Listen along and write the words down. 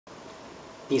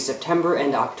The September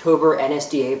and October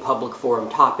NSDA Public Forum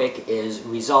topic is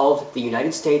Resolved: the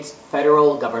United States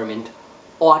federal government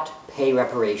ought pay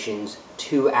reparations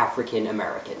to African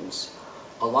Americans.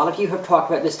 A lot of you have talked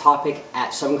about this topic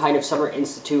at some kind of summer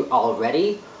institute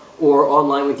already, or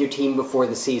online with your team before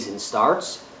the season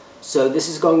starts. So this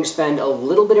is going to spend a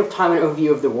little bit of time on an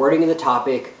overview of the wording of the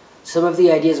topic, some of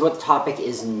the ideas of what the topic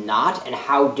is not, and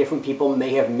how different people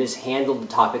may have mishandled the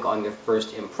topic on their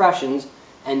first impressions,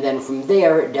 and then from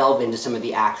there delve into some of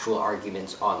the actual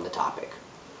arguments on the topic.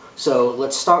 So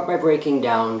let's start by breaking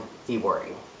down the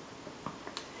wording.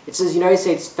 It says United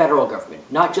States federal government,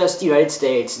 not just United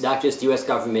States, not just US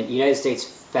government, United States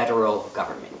federal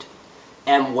government.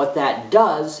 And what that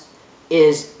does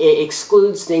is it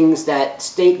excludes things that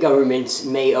state governments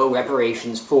may owe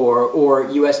reparations for,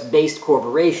 or US-based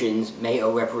corporations may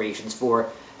owe reparations for,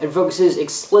 and focuses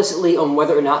explicitly on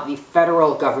whether or not the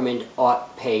federal government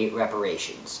ought pay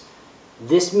reparations.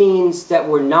 This means that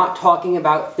we're not talking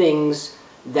about things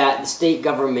that the state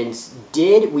governments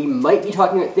did. We might be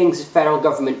talking about things the federal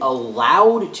government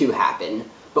allowed to happen,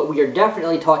 but we are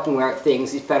definitely talking about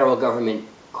things the federal government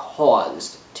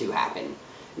caused to happen.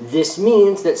 This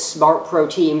means that smart pro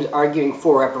teams arguing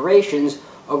for reparations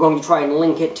are going to try and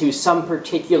link it to some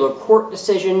particular court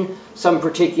decision, some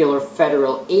particular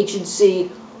federal agency,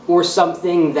 or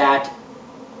something that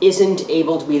isn't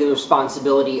able to be the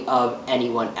responsibility of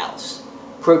anyone else.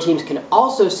 Pro teams can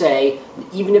also say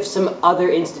that even if some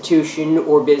other institution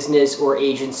or business or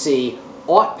agency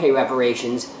ought pay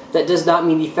reparations, that does not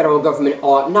mean the federal government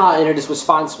ought not, and it is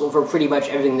responsible for pretty much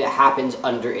everything that happens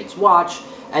under its watch,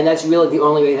 and that's really the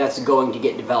only way that's going to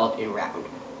get developed and round.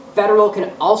 Federal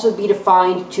can also be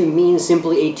defined to mean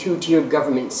simply a two-tiered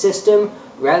government system,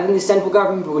 rather than the central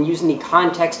government, but when used in the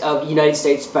context of United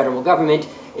States federal government,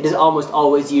 it is almost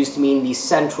always used to mean the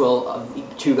central of the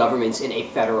two governments in a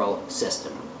federal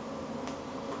system.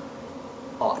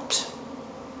 Ought.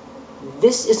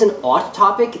 This is an ought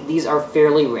topic. These are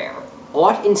fairly rare.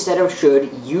 Ought instead of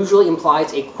should usually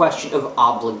implies a question of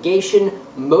obligation,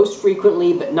 most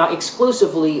frequently, but not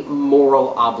exclusively,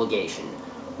 moral obligation.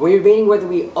 When you're debating whether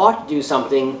we ought to do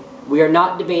something, we are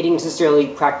not debating necessarily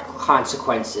practical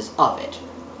consequences of it.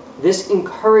 This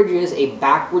encourages a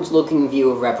backwards-looking view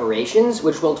of reparations,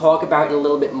 which we'll talk about in a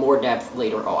little bit more depth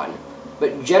later on.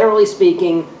 But generally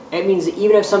speaking, it means that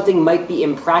even if something might be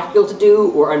impractical to do,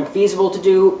 or unfeasible to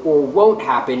do, or won't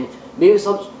happen, maybe it's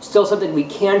still something we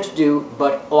can't do,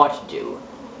 but ought to do.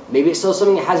 Maybe it's still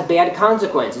something that has bad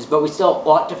consequences, but we still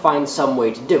ought to find some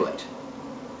way to do it.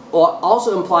 Ought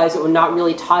also implies that we're not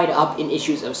really tied up in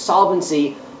issues of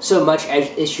solvency so much as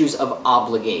issues of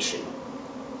obligation.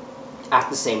 At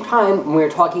the same time, when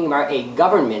we're talking about a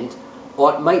government,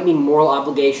 ought might mean moral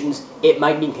obligations, it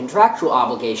might mean contractual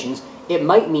obligations, it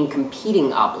might mean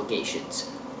competing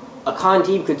obligations. A con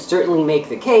team could certainly make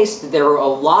the case that there are a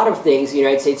lot of things the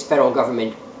United States federal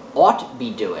government ought to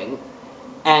be doing,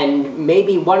 and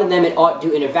maybe one of them it ought to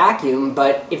do in a vacuum,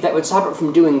 but if that would stop it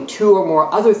from doing two or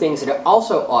more other things that it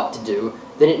also ought to do,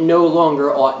 then it no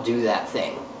longer ought to do that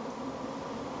thing.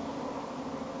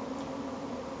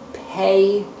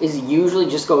 Pay is usually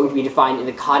just going to be defined in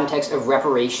the context of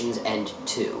reparations and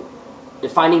to.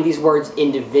 Defining these words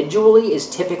individually is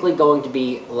typically going to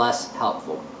be less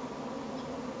helpful.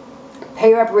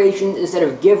 Pay reparations instead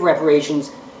of give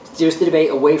reparations steers the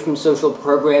debate away from social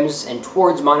programs and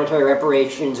towards monetary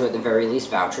reparations, or at the very least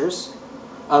vouchers.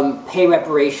 Pay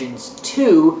reparations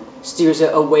to steers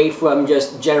it away from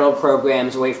just general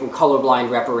programs, away from colorblind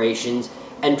reparations,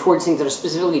 and towards things that are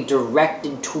specifically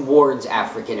directed towards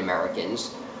African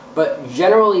Americans. But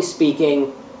generally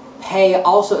speaking, pay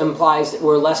also implies that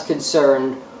we're less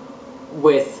concerned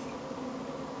with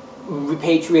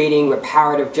repatriating,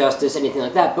 reparative justice, anything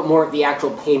like that, but more of the actual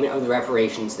payment of the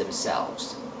reparations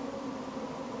themselves.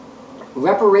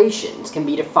 Reparations can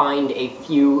be defined a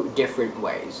few different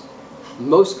ways.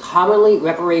 Most commonly,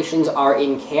 reparations are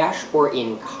in cash or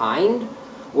in kind,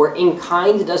 where in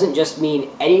kind doesn't just mean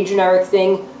any generic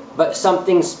thing, but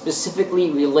something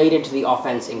specifically related to the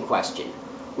offense in question.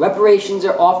 Reparations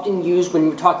are often used when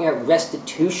we're talking about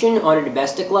restitution on a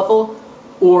domestic level,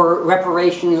 or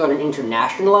reparations on an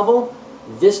international level.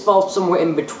 This falls somewhere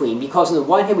in between, because on the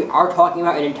one hand we are talking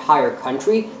about an entire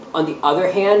country, on the other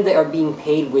hand they are being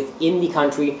paid within the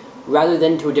country rather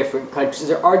than to a different country. So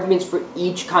there are arguments for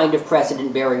each kind of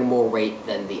precedent bearing more weight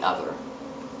than the other.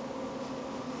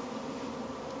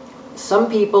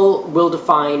 Some people will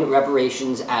define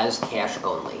reparations as cash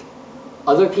only.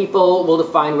 Other people will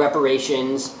define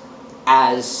reparations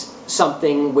as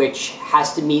something which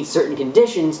has to meet certain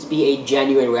conditions to be a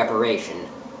genuine reparation,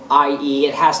 i.e.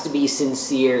 it has to be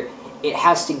sincere, it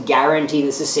has to guarantee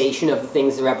the cessation of the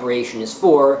things the reparation is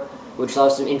for, which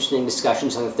allows some interesting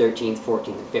discussions on the 13th, 14th,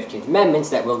 and 15th Amendments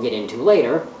that we'll get into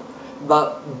later.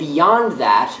 But beyond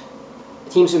that,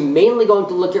 teams are mainly going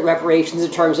to look at reparations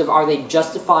in terms of, are they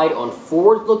justified on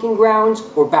forward-looking grounds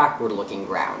or backward-looking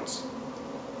grounds?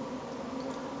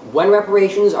 When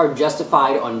reparations are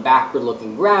justified on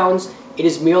backward-looking grounds, it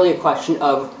is merely a question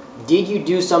of, did you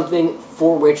do something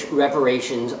for which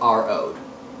reparations are owed?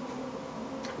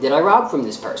 Did I rob from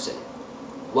this person?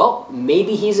 Well,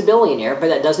 maybe he's a billionaire, but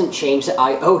that doesn't change that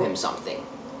I owe him something.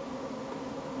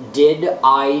 Did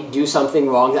I do something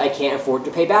wrong that I can't afford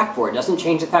to pay back for? It doesn't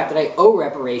change the fact that I owe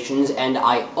reparations and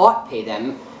I ought pay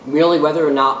them, merely whether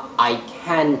or not I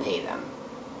can pay them.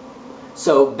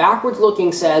 So backwards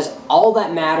looking says all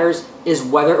that matters is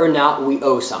whether or not we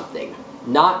owe something,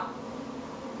 not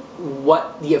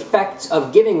what the effects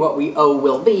of giving what we owe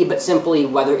will be, but simply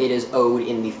whether it is owed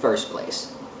in the first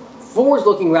place.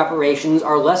 Forward-looking reparations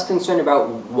are less concerned about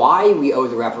why we owe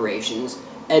the reparations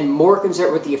and more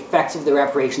concerned with the effects of the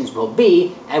reparations will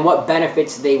be and what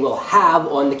benefits they will have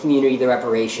on the community the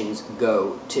reparations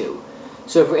go to.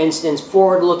 So for instance,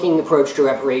 forward-looking approach to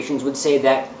reparations would say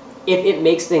that if it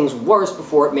makes things worse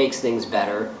before it makes things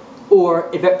better, or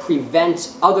if it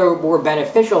prevents other more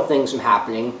beneficial things from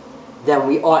happening, then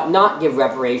we ought not give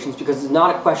reparations, because it's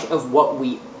not a question of what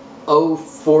we owe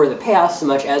for the past so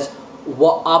much as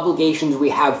what obligations we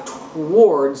have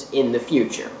towards in the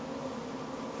future.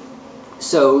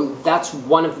 So that's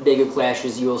one of the bigger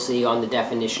clashes you will see on the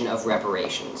definition of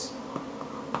reparations.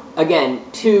 Again,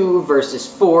 2 versus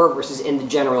 4 versus in the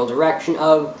general direction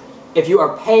of, if you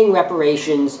are paying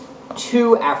reparations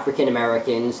to African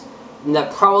Americans, then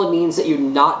that probably means that you're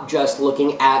not just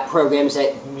looking at programs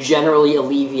that generally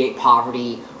alleviate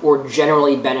poverty or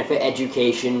generally benefit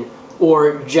education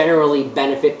or generally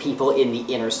benefit people in the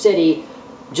inner city.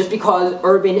 Just because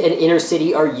urban and inner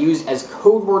city are used as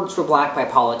code words for black by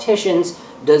politicians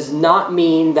does not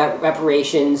mean that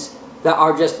reparations that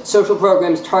are just social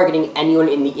programs targeting anyone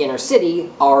in the inner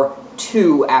city are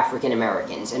to African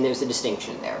Americans, and there's a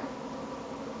distinction there.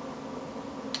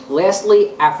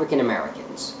 Lastly, African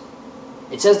Americans.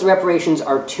 It says the reparations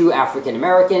are to African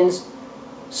Americans.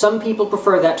 Some people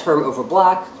prefer that term over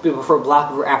black. People prefer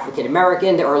black over African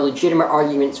American. There are legitimate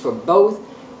arguments for both.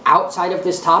 Outside of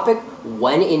this topic,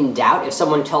 when in doubt, if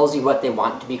someone tells you what they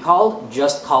want to be called,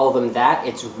 just call them that.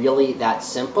 It's really that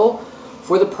simple.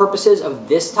 For the purposes of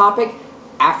this topic,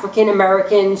 African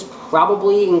Americans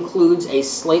probably includes a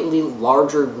slightly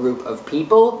larger group of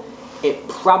people. It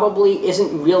probably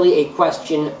isn't really a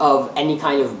question of any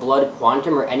kind of blood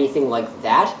quantum or anything like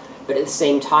that, but at the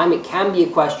same time, it can be a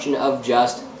question of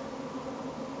just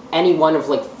any one of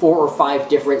like 4 or 5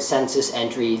 different census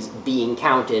entries being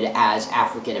counted as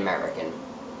African American.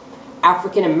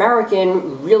 African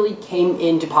American really came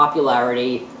into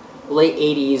popularity late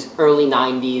 80s, early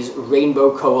 90s,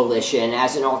 Rainbow Coalition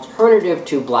as an alternative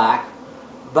to black,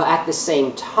 but at the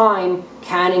same time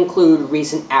can include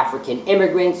recent African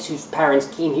immigrants whose parents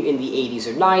came here in the 80s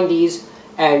or 90s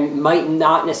and might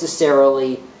not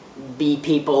necessarily be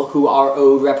people who are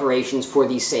owed reparations for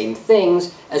these same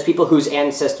things as people whose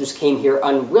ancestors came here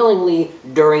unwillingly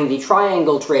during the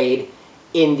Triangle Trade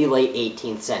in the late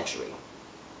 18th century.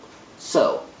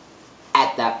 So,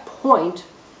 at that point,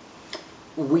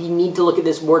 we need to look at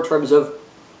this more in terms of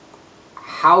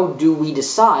how do we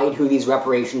decide who these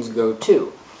reparations go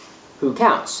to? Who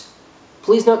counts?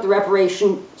 Please note the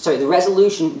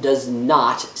resolution does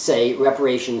not say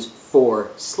reparations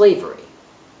for slavery.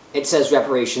 It says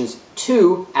reparations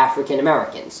to African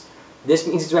Americans. This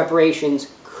means these reparations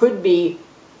could be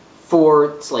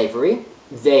for slavery.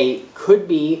 They could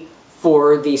be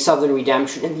for the Southern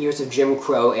Redemption in the years of Jim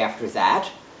Crow after that.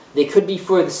 They could be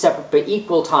for the separate but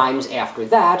equal times after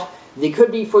that. They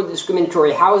could be for the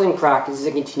discriminatory housing practices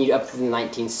that continued up through the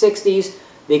 1960s.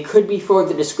 They could be for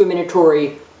the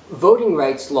discriminatory voting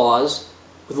rights laws,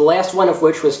 the last one of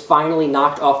which was finally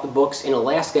knocked off the books in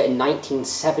Alaska in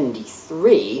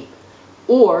 1973,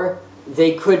 or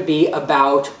they could be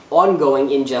about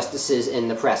ongoing injustices in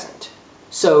the present.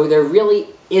 So there really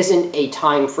isn't a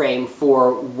time frame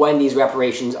for when these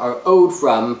reparations are owed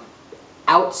from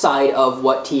outside of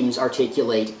what teams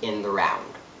articulate in the round.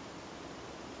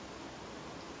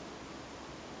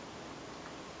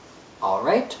 All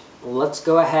right, let's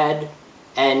go ahead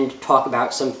and talk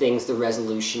about some things the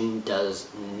resolution does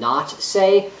not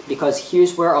say, because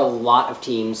here's where a lot of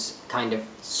teams kind of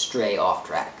stray off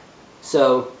track.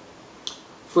 So,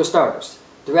 for starters,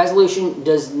 the resolution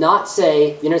does not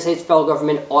say the United States federal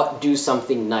government ought to do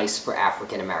something nice for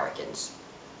African Americans.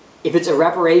 If it's a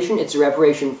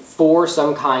reparation for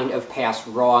some kind of past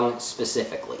wrong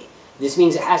specifically. This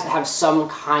means it has to have some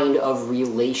kind of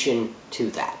relation to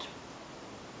that.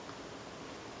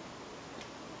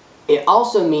 It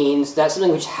also means that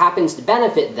something which happens to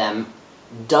benefit them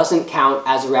doesn't count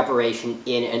as a reparation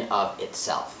in and of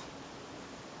itself.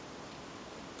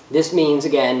 This means,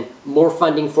 again, more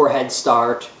funding for Head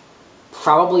Start,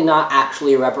 probably not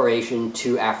actually a reparation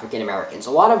to African Americans.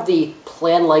 A lot of the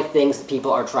plan-like things that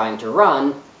people are trying to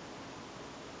run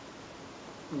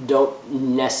don't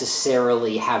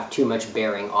necessarily have too much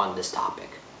bearing on this topic.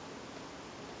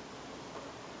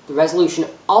 The resolution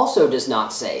also does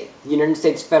not say the United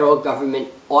States federal government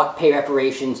ought pay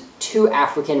reparations to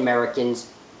African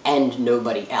Americans and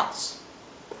nobody else.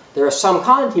 There are some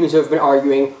con teams who have been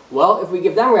arguing, well, if we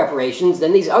give them reparations,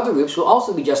 then these other groups will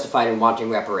also be justified in wanting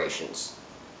reparations.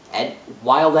 And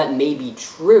while that may be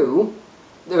true,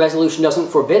 the resolution doesn't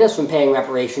forbid us from paying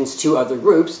reparations to other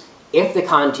groups if the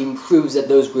con team proves that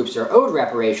those groups are owed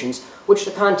reparations, which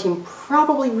the con team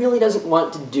probably really doesn't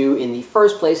want to do in the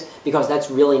first place, because that's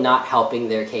really not helping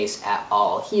their case at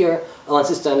all here,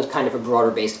 unless it's done as kind of a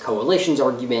broader-based coalitions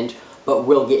argument, but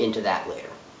we'll get into that later.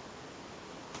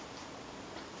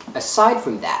 Aside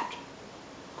from that,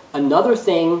 another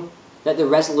thing that the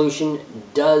resolution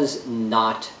does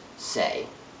not say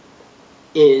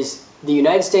is the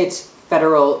United States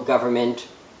federal government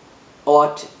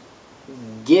ought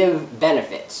give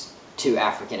benefits to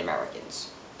African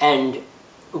Americans. And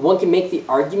one can make the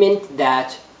argument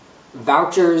that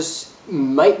vouchers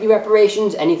might be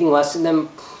reparations, anything less than them,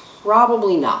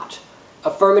 probably not.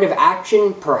 Affirmative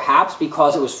action, perhaps,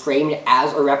 because it was framed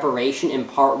as a reparation in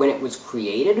part when it was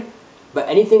created, but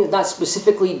anything that's not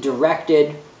specifically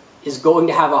directed is going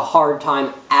to have a hard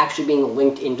time actually being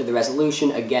linked into the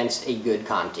resolution against a good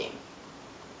con team.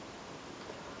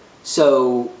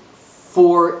 So,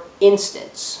 for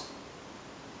instance,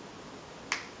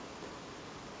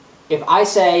 if I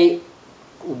say,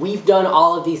 we've done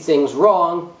all of these things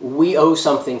wrong, we owe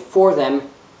something for them,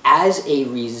 as a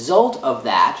result of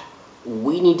that,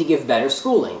 we need to give better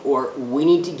schooling, or we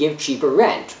need to give cheaper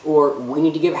rent, or we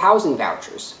need to give housing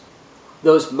vouchers.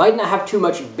 Those might not have too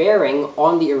much bearing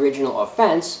on the original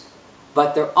offense,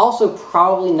 but they're also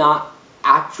probably not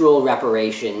actual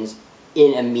reparations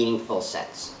in a meaningful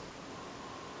sense.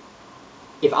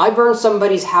 If I burn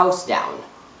somebody's house down,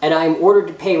 and I'm ordered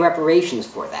to pay reparations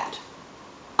for that,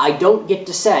 I don't get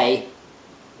to say,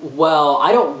 well,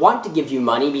 I don't want to give you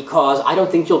money because I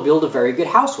don't think you'll build a very good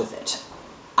house with it.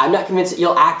 I'm not convinced that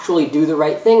you'll actually do the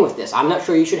right thing with this. I'm not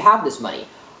sure you should have this money.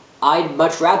 I'd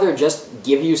much rather just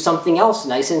give you something else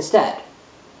nice instead.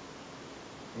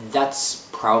 That's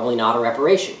probably not a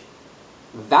reparation.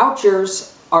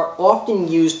 Vouchers are often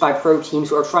used by pro teams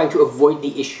who are trying to avoid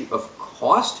the issue of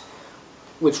cost,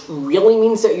 which really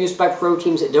means they're used by pro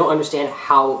teams that don't understand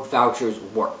how vouchers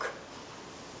work.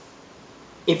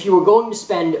 If you were going to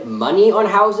spend money on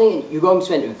housing and you're going to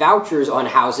spend vouchers on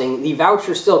housing, the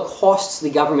voucher still costs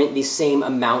the government the same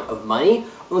amount of money,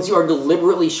 unless you are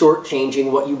deliberately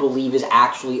shortchanging what you believe is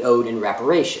actually owed in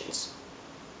reparations.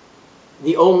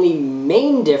 The only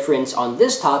main difference on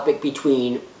this topic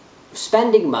between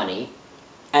spending money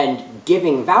and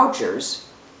giving vouchers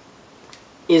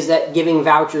is that giving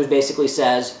vouchers basically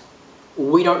says,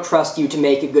 we don't trust you to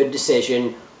make a good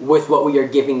decision with what we are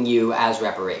giving you as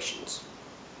reparations.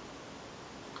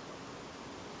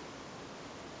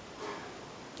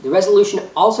 The resolution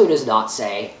also does not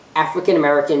say African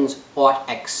Americans ought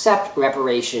accept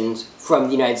reparations from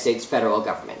the United States federal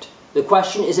government. The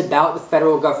question is about the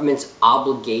federal government's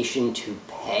obligation to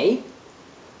pay.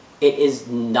 It is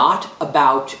not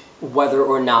about whether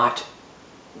or not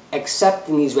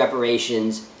accepting these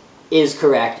reparations is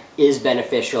correct, is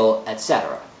beneficial,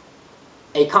 etc.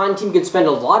 A con team could spend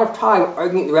a lot of time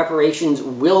arguing that the reparations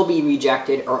will be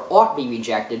rejected or ought be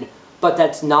rejected, but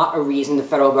that's not a reason the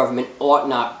federal government ought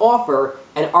not offer,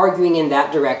 and arguing in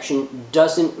that direction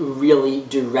doesn't really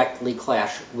directly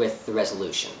clash with the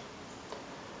resolution.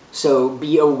 So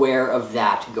be aware of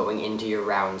that going into your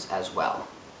rounds as well.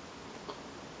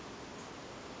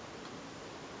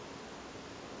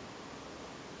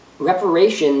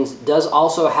 Reparations does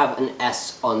also have an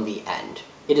S on the end.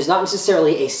 It is not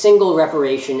necessarily a single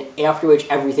reparation after which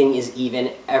everything is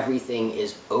even, everything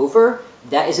is over.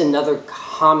 That is another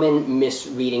common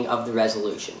misreading of the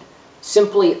resolution.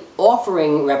 Simply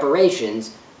offering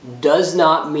reparations does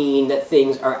not mean that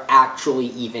things are actually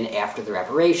even after the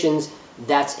reparations.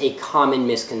 That's a common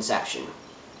misconception.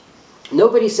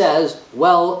 Nobody says,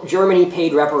 well, Germany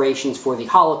paid reparations for the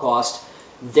Holocaust,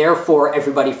 therefore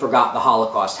everybody forgot the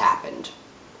Holocaust happened.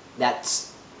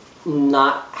 That's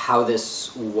not how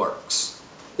this works.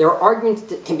 There are arguments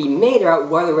that can be made about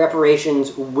whether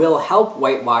reparations will help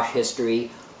whitewash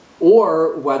history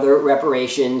or whether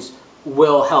reparations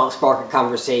will help spark a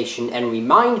conversation and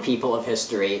remind people of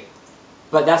history,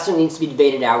 but that's what needs to be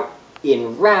debated out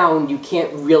in round. You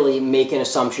can't really make an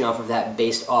assumption off of that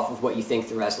based off of what you think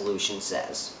the resolution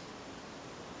says.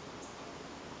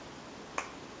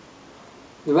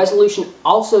 The resolution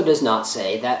also does not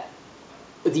say that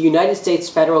the United States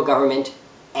federal government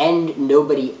and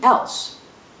nobody else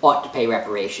ought to pay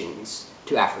reparations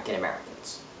to African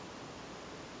Americans.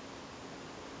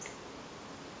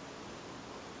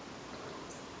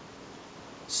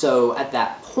 So at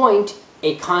that point,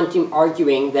 a continuum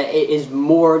arguing that it is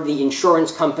more the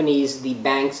insurance companies, the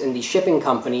banks, and the shipping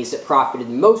companies that profited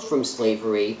most from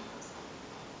slavery,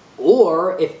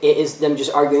 or if it is them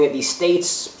just arguing that the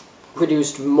states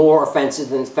produced more offenses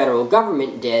than the federal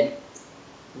government did,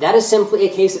 that is simply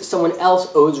a case that someone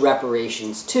else owes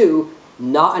reparations to,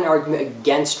 not an argument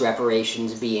against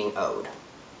reparations being owed.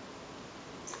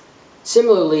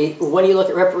 Similarly, when you look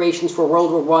at reparations for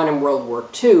World War I and World War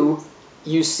II,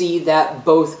 you see that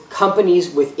both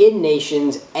companies within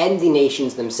nations and the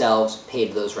nations themselves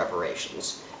paid those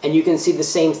reparations. And you can see the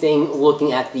same thing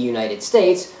looking at the United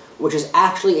States, which is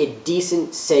actually a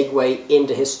decent segue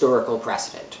into historical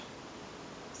precedent.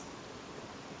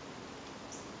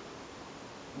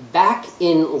 Back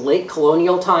in late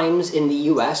colonial times in the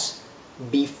US,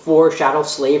 before chattel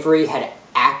slavery had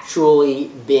actually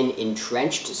been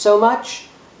entrenched so much,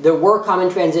 there were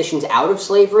common transitions out of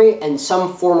slavery, and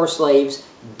some former slaves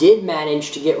did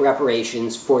manage to get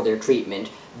reparations for their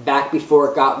treatment back before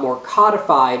it got more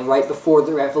codified, right before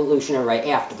the Revolution and right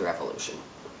after the Revolution.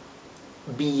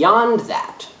 Beyond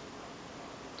that,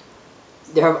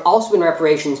 there have also been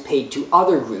reparations paid to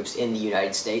other groups in the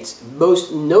United States,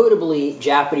 most notably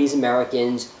Japanese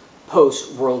Americans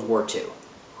post-World War II.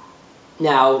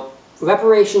 Now,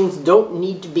 reparations don't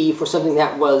need to be for something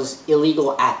that was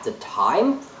illegal at the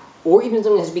time, or even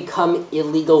something that has become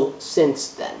illegal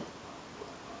since then.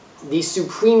 The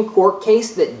Supreme Court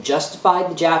case that justified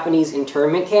the Japanese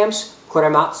internment camps,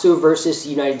 Korematsu versus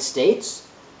United States,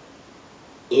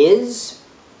 is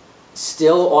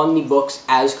still on the books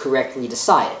as correctly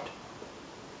decided.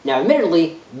 Now,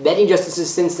 admittedly, many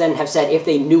justices since then have said if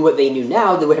they knew what they knew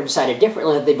now, they would have decided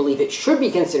differently, that they believe it should be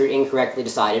considered incorrectly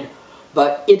decided,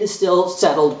 but it is still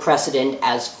settled precedent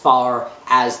as far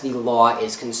as the law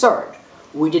is concerned.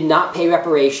 We did not pay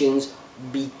reparations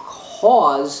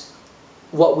because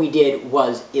what we did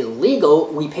was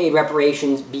illegal. We paid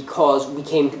reparations because we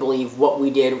came to believe what we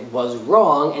did was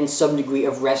wrong, and some degree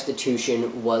of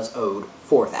restitution was owed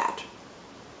for that.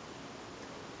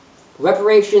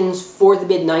 Reparations for the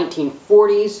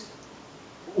mid-1940s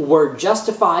were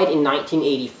justified in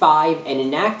 1985 and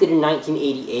enacted in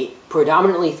 1988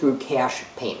 predominantly through cash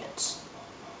payments.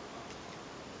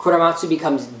 Korematsu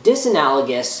becomes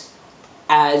disanalogous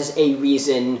as a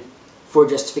reason for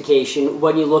justification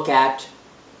when you look at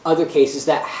other cases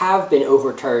that have been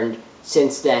overturned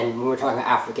since then when we're talking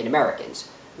about African Americans.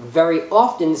 Very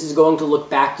often this is going to look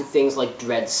back to things like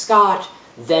Dred Scott,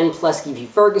 then Plessy v.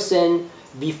 Ferguson,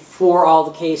 before all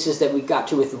the cases that we got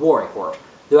to with the Warren Court.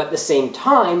 Though at the same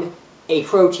time, a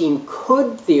pro team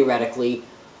could theoretically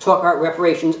talk about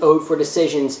reparations owed for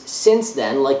decisions since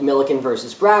then, like Milliken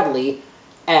versus Bradley,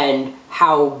 and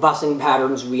how busing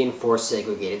patterns reinforce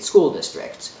segregated school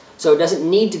districts. So it doesn't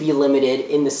need to be limited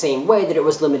in the same way that it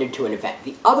was limited to an event.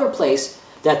 The other place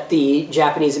that the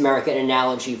Japanese-American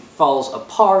analogy falls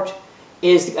apart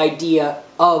is the idea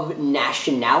of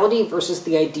nationality versus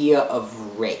the idea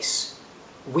of race.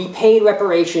 We paid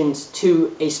reparations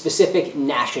to a specific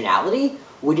nationality.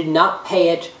 We did not pay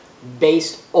it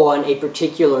based on a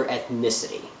particular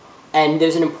ethnicity. And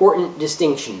there's an important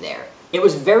distinction there. It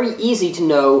was very easy to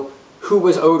know who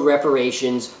was owed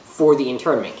reparations for the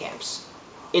internment camps.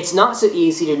 It's not so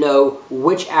easy to know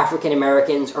which African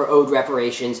Americans are owed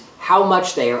reparations, how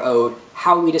much they are owed,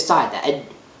 how we decide that. And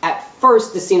at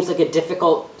first, this seems like a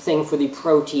difficult thing for the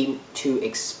pro team to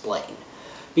explain,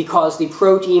 because the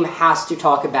pro team has to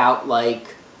talk about,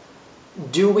 like,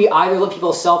 do we either let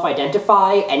people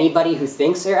self-identify? Anybody who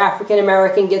thinks they're African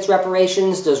American gets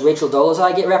reparations? Does Rachel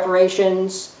Dolezal get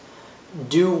reparations?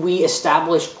 Do we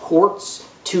establish courts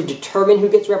to determine who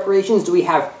gets reparations? Do we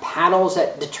have panels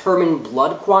that determine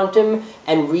blood quantum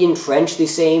and re-entrench the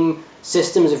same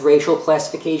systems of racial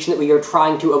classification that we are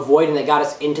trying to avoid and that got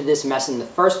us into this mess in the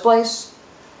first place?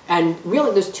 And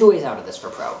really, there's two ways out of this for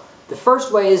pro. The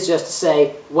first way is just to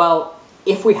say, well,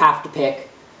 if we have to pick,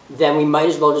 then we might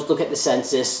as well just look at the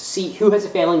census, see who has a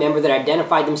family member that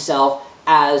identified themselves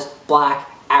as black,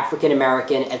 African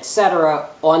American, etc.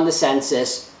 on the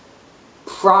census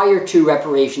prior to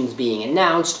reparations being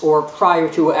announced or prior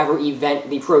to whatever event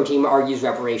the pro team argues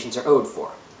reparations are owed for.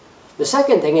 The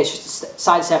second thing is just to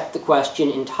sidestep the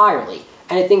question entirely,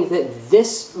 and I think that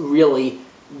this really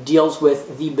deals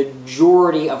with the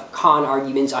majority of con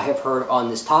arguments I have heard on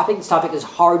this topic. This topic is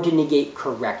hard to negate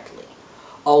correctly.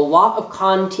 A lot of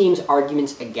con teams'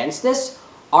 arguments against this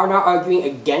are not arguing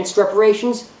against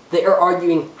reparations, they are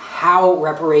arguing how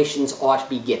reparations ought to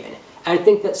be given. And I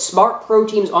think that smart pro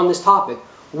teams on this topic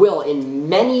will, in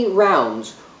many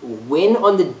rounds, win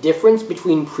on the difference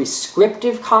between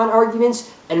prescriptive con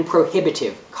arguments and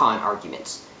prohibitive con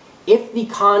arguments. If the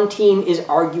con team is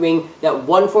arguing that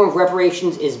one form of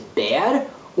reparations is bad,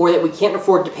 or that we can't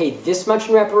afford to pay this much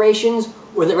in reparations,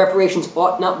 or that reparations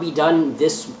ought not be done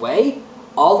this way,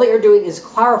 all they are doing is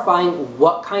clarifying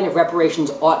what kind of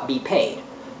reparations ought be paid.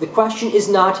 The question is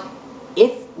not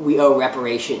if we owe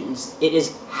reparations, it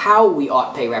is how we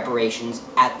ought pay reparations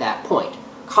at that point.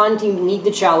 Con teams need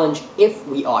to challenge if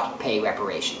we ought pay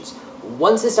reparations.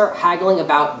 Once they start haggling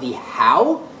about the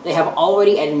how, they have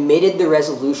already admitted the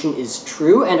resolution is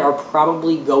true and are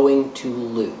probably going to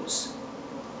lose.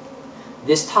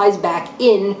 This ties back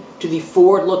in to the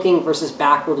forward-looking versus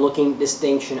backward-looking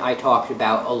distinction I talked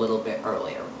about a little bit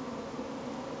earlier.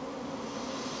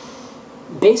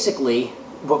 Basically,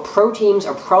 what pro teams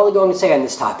are probably going to say on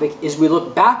this topic is we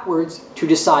look backwards to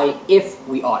decide if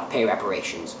we ought to pay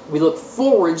reparations. We look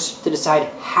forwards to decide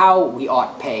how we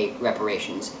ought to pay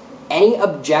reparations. Any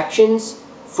objections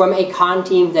from a con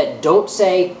team that don't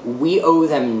say we owe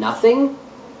them nothing,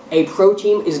 a pro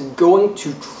team is going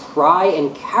to try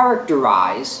and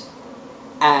characterize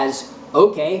as,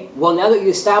 okay, well now that you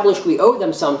established we owe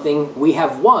them something, we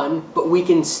have won, but we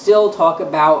can still talk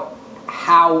about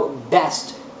how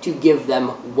best to give them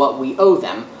what we owe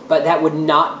them, but that would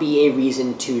not be a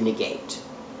reason to negate.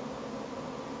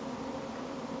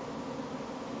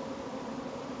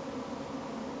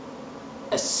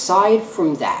 Aside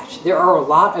from that, there are a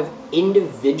lot of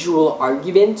individual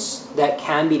arguments that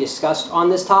can be discussed on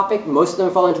this topic. Most of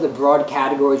them fall into the broad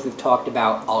categories we've talked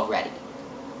about already.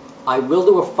 I will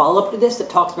do a follow-up to this that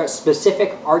talks about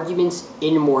specific arguments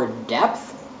in more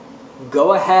depth.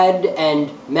 Go ahead and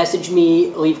message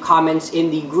me, leave comments in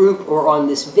the group or on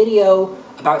this video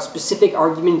about specific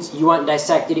arguments you want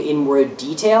dissected in more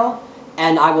detail,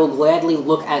 and I will gladly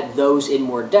look at those in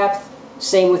more depth.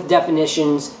 Same with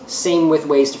definitions, same with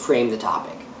ways to frame the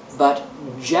topic. But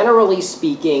generally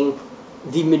speaking,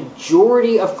 the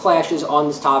majority of clashes on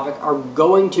this topic are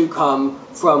going to come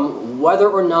from whether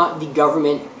or not the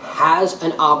government has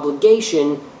an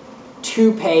obligation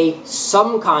to pay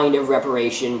some kind of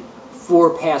reparation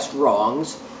for past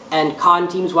wrongs, and con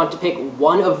teams want to pick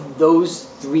one of those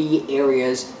three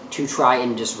areas to try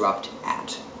and disrupt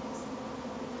at.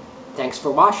 Thanks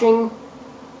for watching.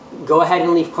 Go ahead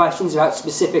and leave questions about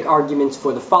specific arguments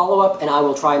for the follow-up, and I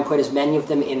will try and put as many of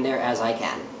them in there as I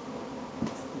can.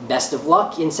 Best of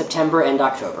luck in September and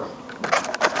October.